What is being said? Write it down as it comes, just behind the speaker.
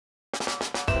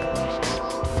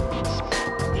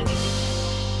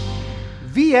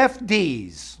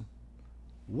VFDs.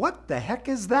 What the heck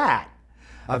is that?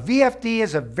 A VFD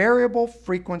is a variable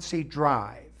frequency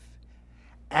drive.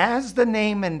 As the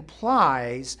name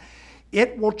implies,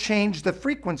 it will change the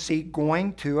frequency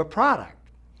going to a product.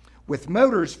 With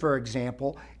motors, for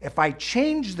example, if I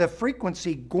change the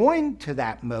frequency going to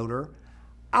that motor,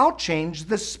 I'll change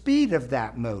the speed of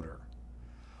that motor.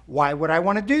 Why would I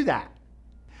want to do that?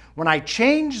 When I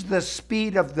change the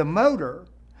speed of the motor,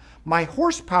 my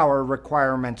horsepower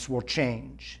requirements will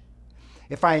change.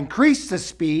 If I increase the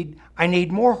speed, I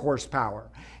need more horsepower.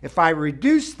 If I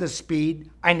reduce the speed,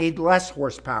 I need less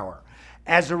horsepower.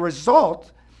 As a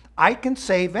result, I can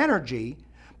save energy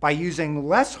by using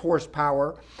less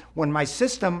horsepower when my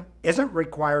system isn't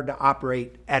required to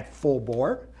operate at full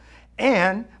bore,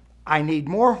 and I need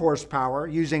more horsepower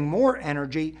using more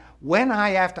energy when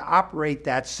I have to operate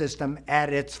that system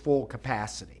at its full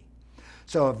capacity.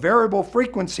 So a variable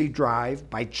frequency drive,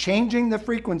 by changing the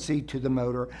frequency to the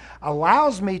motor,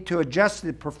 allows me to adjust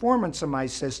the performance of my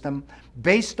system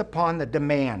based upon the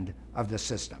demand of the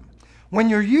system. When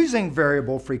you're using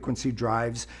variable frequency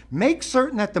drives, make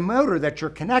certain that the motor that you're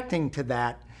connecting to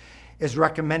that is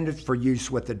recommended for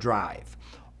use with the drive.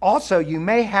 Also, you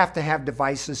may have to have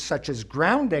devices such as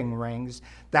grounding rings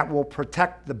that will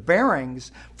protect the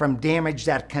bearings from damage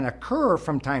that can occur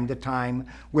from time to time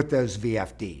with those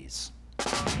VFDs.